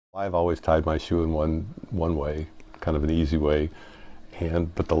I've always tied my shoe in one way, kind of an easy way,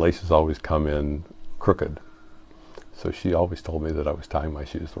 but the laces always come in crooked. So she always told me that I was tying my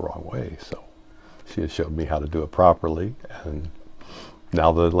shoes the wrong way. So she has showed me how to do it properly, and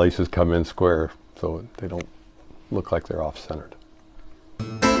now the laces come in square so they don't look like they're off-centered.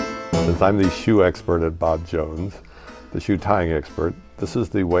 Since I'm the shoe expert at Bob Jones, the shoe tying expert, this is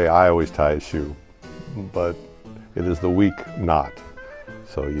the way I always tie a shoe, but it is the weak knot.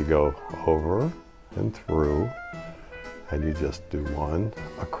 So you go over and through, and you just do one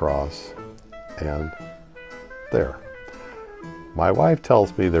across and there. My wife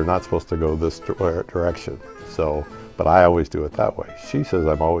tells me they're not supposed to go this direction, but I always do it that way. She says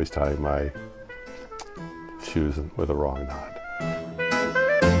I'm always tying my shoes with a wrong knot.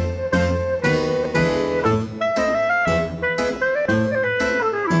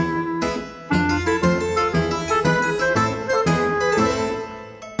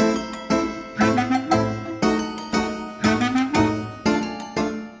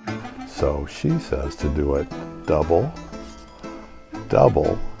 So she says to do it double,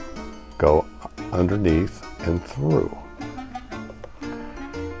 double, go underneath and through.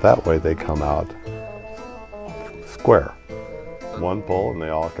 That way they come out square. One pull and they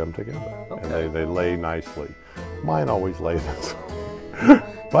all come together. Okay. And they lay nicely. Mine always lay this way.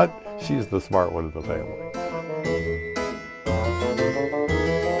 But she's the smart one of the family.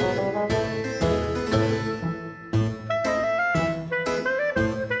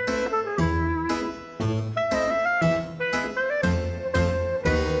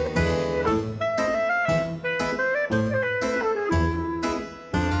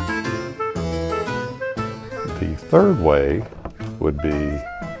 The third way would be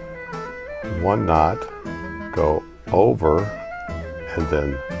one knot, go over, and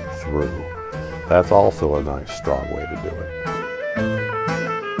then through. That's also a nice strong way to do it.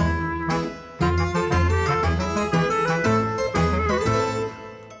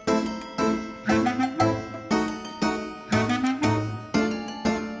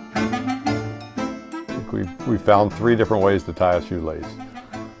 I think we found 3 different ways to tie a shoelace.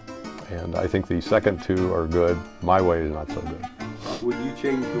 And I think the second 2 are good. My way is not so good. Would you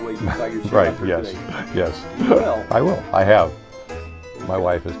change the way you tie your shoe? Right, yes, yes. You will? I will, I have. My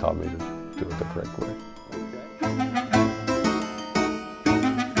wife has taught me to do it the correct way.